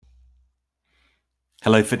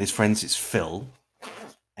Hello, fitness friends. It's Phil,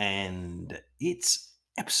 and it's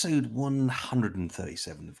episode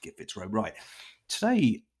 137 of Get Fit to Row. Right,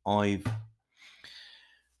 today I've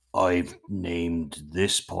named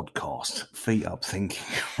this podcast "Feet Up Thinking."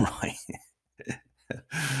 Right,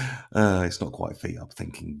 it's not quite feet up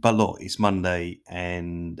thinking, but look, it's Monday,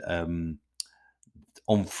 and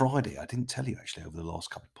on Friday, I didn't tell you actually over the last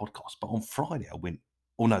couple of podcasts, but on Friday I went.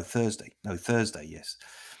 Oh no, Thursday. Yes,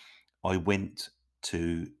 I went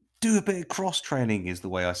to do a bit of cross training, is the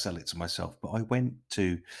way I sell it to myself. But I went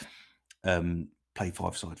to play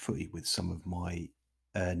five-side footy with some of my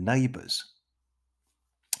neighbours,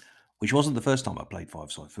 which wasn't the first time I played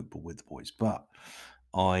five-side football with the boys, but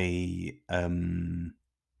I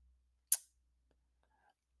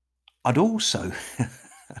I'd also, and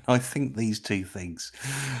I think these two things,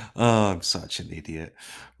 oh, I'm such an idiot.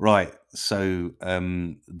 Right. So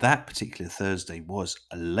that particular Thursday was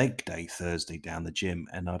a leg day Thursday down the gym,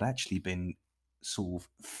 and I'd actually been sort of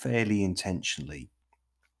fairly intentionally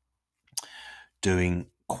doing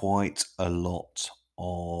quite a lot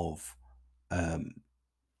of um,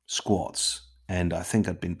 squats, and I think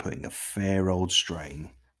I'd been putting a fair old strain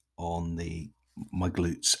on the my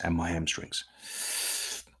glutes and my hamstrings.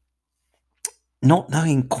 Not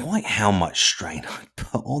knowing quite how much strain I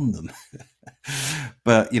put on them.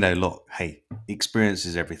 But, look, hey, experience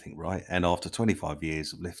is everything, right? And after 25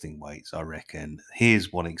 years of lifting weights, I reckon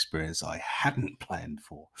here's one experience I hadn't planned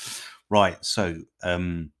for. Right. So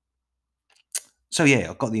yeah,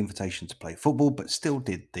 I got the invitation to play football, but still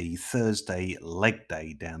did the Thursday leg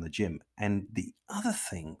day down the gym. And the other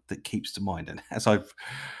thing that keeps to mind, and as I've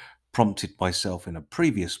prompted myself in a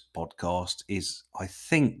previous podcast, is I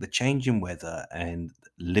think the change in weather and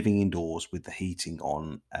living indoors with the heating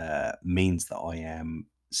on means that I am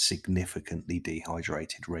significantly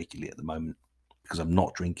dehydrated regularly at the moment because I'm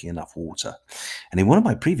not drinking enough water. And in one of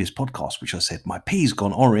my previous podcasts, which I said my pee's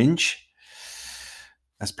gone orange,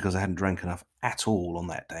 that's because I hadn't drank enough at all on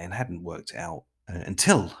that day and hadn't worked it out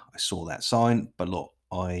until I saw that sign. But look,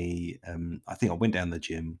 I think I went down the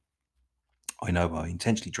gym. I know I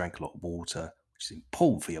intentionally drank a lot of water, which is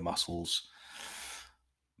important for your muscles.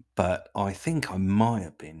 But I think I might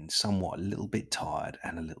have been somewhat a little bit tired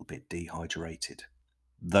and a little bit dehydrated.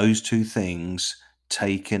 Those two things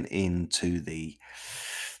taken into the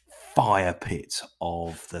fire pit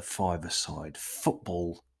of the five-a-side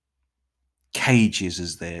football cages,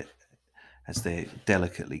 as they're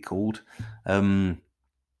delicately called, um,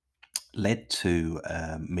 led to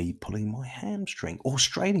me pulling my hamstring or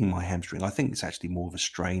straining my hamstring. I think it's actually more of a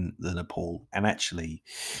strain than a pull. And actually,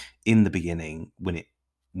 in the beginning, when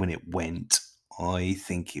it went, I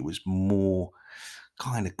think it was more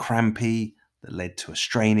kind of crampy that led to a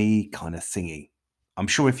strainy kind of thingy. I'm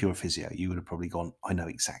sure if you're a physio, you would have probably gone, I know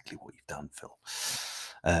exactly what you've done, Phil.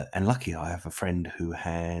 And lucky I have a friend who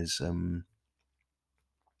has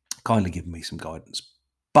kindly given me some guidance.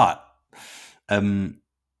 But um,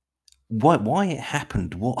 why it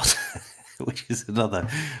happened was, which is another,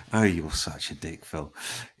 oh, you're such a dick, Phil,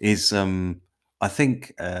 is I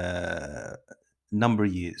think number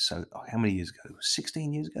of years. So how many years ago?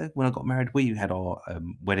 16 years ago when I got married. We had our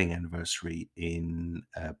wedding anniversary in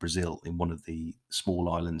Brazil, in one of the small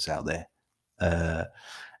islands out there, uh,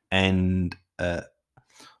 and I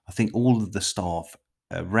think all of the staff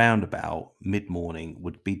around about mid morning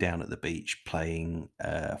would be down at the beach playing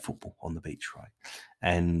football on the beach, right?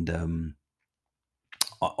 And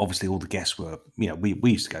obviously, all the guests were, we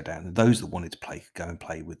used to go down, and those that wanted to play could go and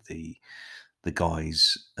play with the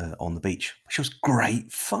guys on the beach, which was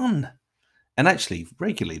great fun. And actually,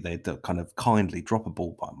 regularly they'd kind of kindly drop a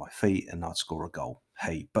ball by my feet, and I'd score a goal.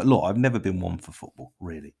 Hey, but look, I've never been one for football,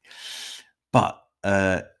 really. But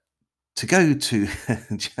to go to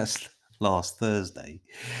just last Thursday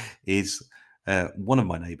is one of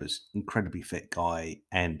my neighbours, incredibly fit guy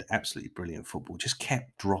and absolutely brilliant football, just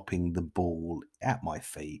kept dropping the ball at my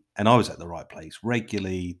feet. And I was at the right place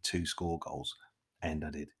regularly to score goals. And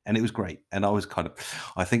I did. And it was great. And I was kind of,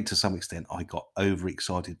 I think to some extent, I got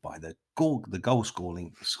overexcited by the goal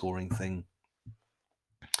scoring thing,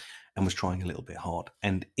 and was trying a little bit hard.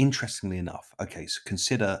 And interestingly enough, okay, so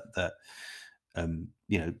consider that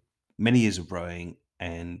you know, many years of rowing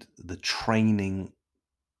and the training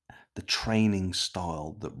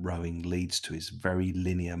style that rowing leads to is very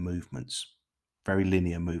linear movements. Very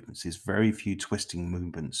linear movements. There's very few twisting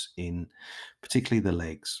movements in particularly the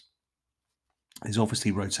legs. There's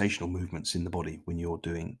obviously rotational movements in the body when you're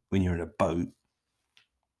in a boat,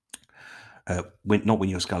 not when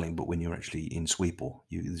you're sculling, but when you're actually in sweep, or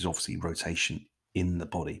there's obviously rotation in the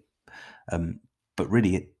body. Um, but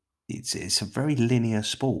really, it's a very linear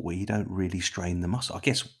sport where you don't really strain the muscle. I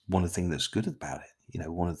guess one of the things that's good about it,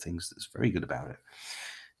 one of the things that's very good about it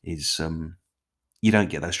is you don't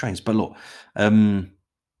get those strains. But look, um,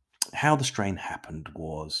 how the strain happened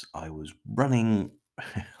was I was running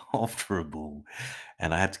after a ball,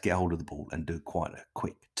 and I had to get hold of the ball and do quite a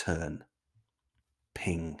quick turn,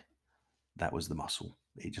 ping. That was the muscle.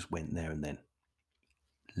 It just went there and then.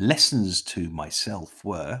 Lessons to myself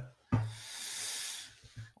were,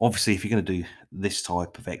 obviously, if you're going to do this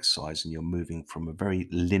type of exercise and you're moving from a very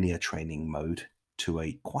linear training mode to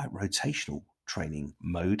a quite rotational training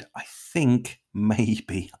mode, I think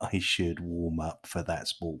maybe I should warm up for that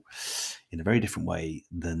sport in a very different way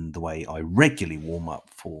than the way I regularly warm up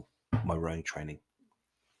for my rowing training.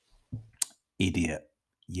 Idiot.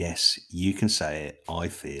 Yes, you can say it. I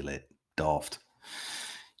feel it. Daft.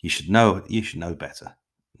 You should know. You should know better.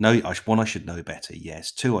 No, one, I should know better.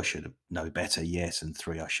 Yes. Two, I should have know better. Yes. And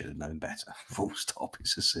three, I should have known better. Full stop.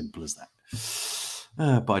 It's as simple as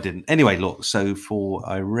that. But I didn't. Anyway, look. So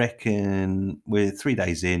I reckon we're 3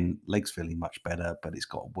 days in. Legs feeling much better, but it's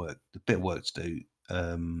got work. A bit of work to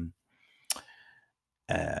do.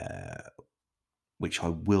 Which I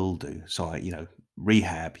will do. So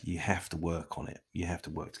rehab. You have to work on it. You have to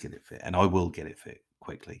work to get it fit, and I will get it fit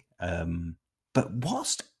quickly. But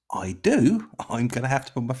whilst I do, I'm going to have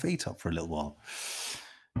to put my feet up for a little while.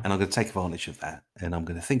 And I'm going to take advantage of that. And I'm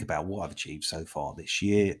going to think about what I've achieved so far this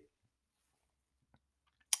year,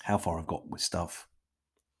 how far I've got with stuff.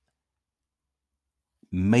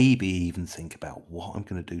 Maybe even think about what I'm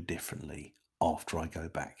going to do differently after I go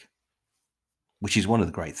back, which is one of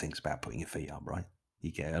the great things about putting your feet up, right?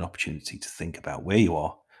 You get an opportunity to think about where you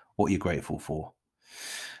are, what you're grateful for,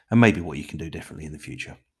 and maybe what you can do differently in the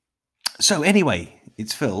future. So anyway,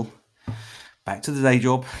 it's Phil. Back to the day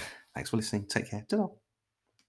job. Thanks for listening. Take care. Ta-da.